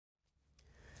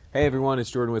Hey everyone, it's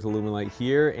Jordan with Alumilite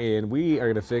here, and we are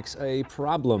going to fix a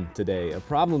problem today. A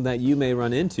problem that you may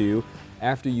run into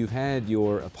after you've had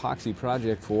your epoxy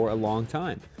project for a long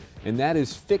time. And that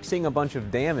is fixing a bunch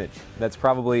of damage that's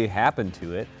probably happened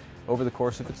to it over the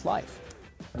course of its life.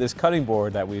 This cutting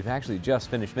board that we've actually just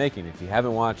finished making, if you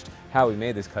haven't watched how we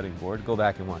made this cutting board, go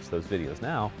back and watch those videos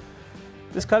now.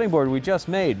 This cutting board we just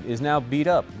made is now beat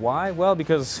up. Why? Well,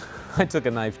 because I took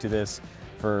a knife to this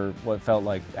for what felt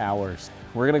like hours.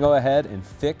 We're gonna go ahead and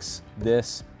fix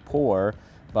this pour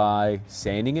by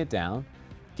sanding it down,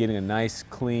 getting a nice,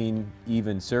 clean,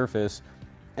 even surface,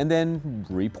 and then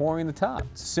re-pouring the top.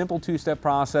 Simple two-step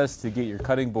process to get your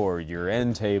cutting board, your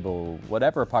end table,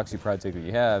 whatever epoxy project that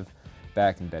you have,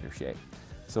 back in better shape.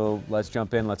 So let's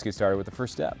jump in, let's get started with the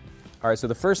first step. All right, so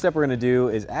the first step we're gonna do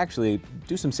is actually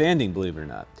do some sanding, believe it or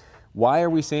not. Why are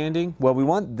we sanding? Well, we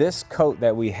want this coat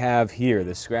that we have here,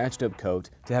 this scratched up coat,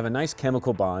 to have a nice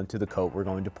chemical bond to the coat we're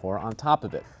going to pour on top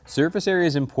of it. Surface area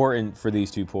is important for these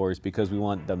two pours because we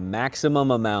want the maximum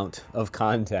amount of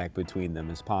contact between them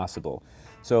as possible.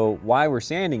 So why we're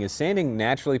sanding is sanding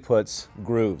naturally puts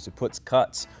grooves, it puts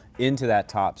cuts into that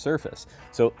top surface.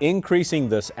 So increasing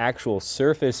this actual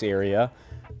surface area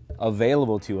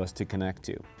available to us to connect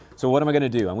to. So what am I gonna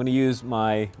do? I'm gonna use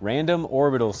my random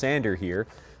orbital sander here.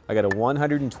 I got a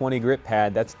 120 grit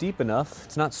pad. That's deep enough.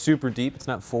 It's not super deep. It's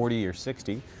not 40 or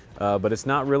 60, but it's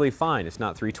not really fine. It's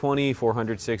not 320,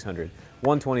 400, 600.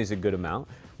 120 is a good amount.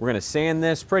 We're gonna sand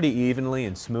this pretty evenly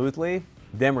and smoothly.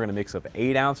 Then we're gonna mix up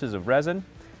 8 ounces of resin,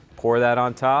 pour that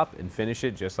on top, and finish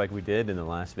it just like we did in the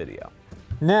last video.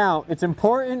 Now, it's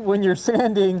important when you're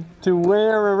sanding to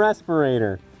wear a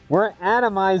respirator. We're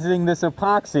atomizing this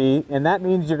epoxy, and that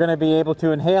means you're gonna be able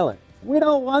to inhale it. We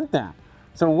don't want that.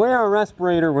 So wear a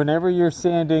respirator whenever you're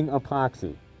sanding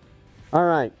epoxy. All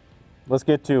right, let's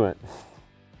get to it.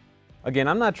 Again,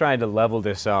 I'm not trying to level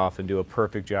this off and do a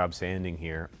perfect job sanding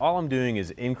here. All I'm doing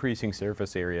is increasing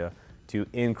surface area to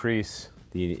increase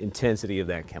the intensity of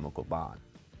that chemical bond.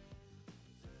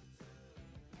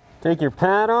 Take your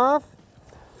pad off,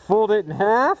 fold it in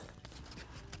half.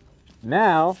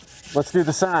 Now, let's do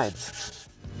the sides.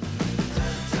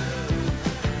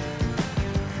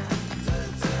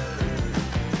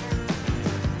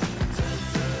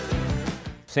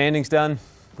 Sanding's done.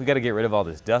 We got to get rid of all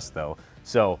this dust though.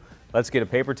 So let's get a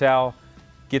paper towel,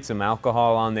 get some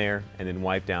alcohol on there, and then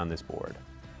wipe down this board.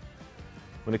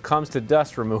 When it comes to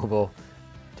dust removal,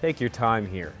 take your time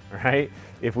here, right?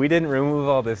 If we didn't remove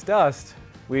all this dust,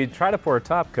 we'd try to pour a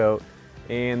top coat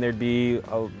and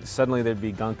suddenly there'd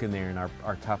be gunk in there and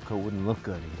our top coat wouldn't look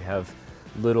good. You'd have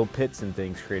little pits and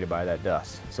things created by that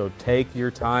dust. So take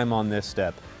your time on this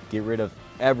step. Get rid of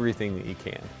everything that you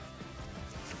can.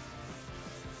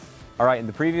 All right, in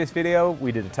the previous video,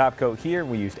 we did a top coat here.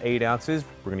 We used 8 ounces.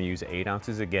 We're gonna use 8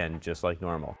 ounces again, just like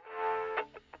normal.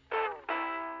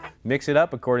 Mix it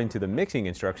up according to the mixing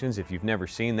instructions. If you've never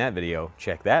seen that video,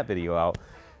 check that video out.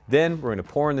 Then we're gonna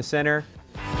pour in the center.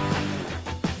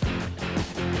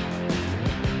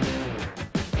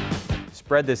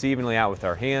 Spread this evenly out with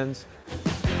our hands.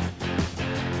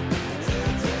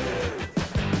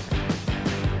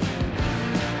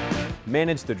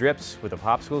 Manage the drips with a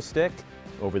popsicle stick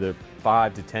over the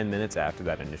 5 to 10 minutes after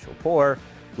that initial pour.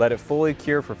 Let it fully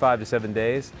cure for 5 to 7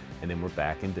 days, and then we're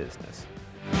back in business.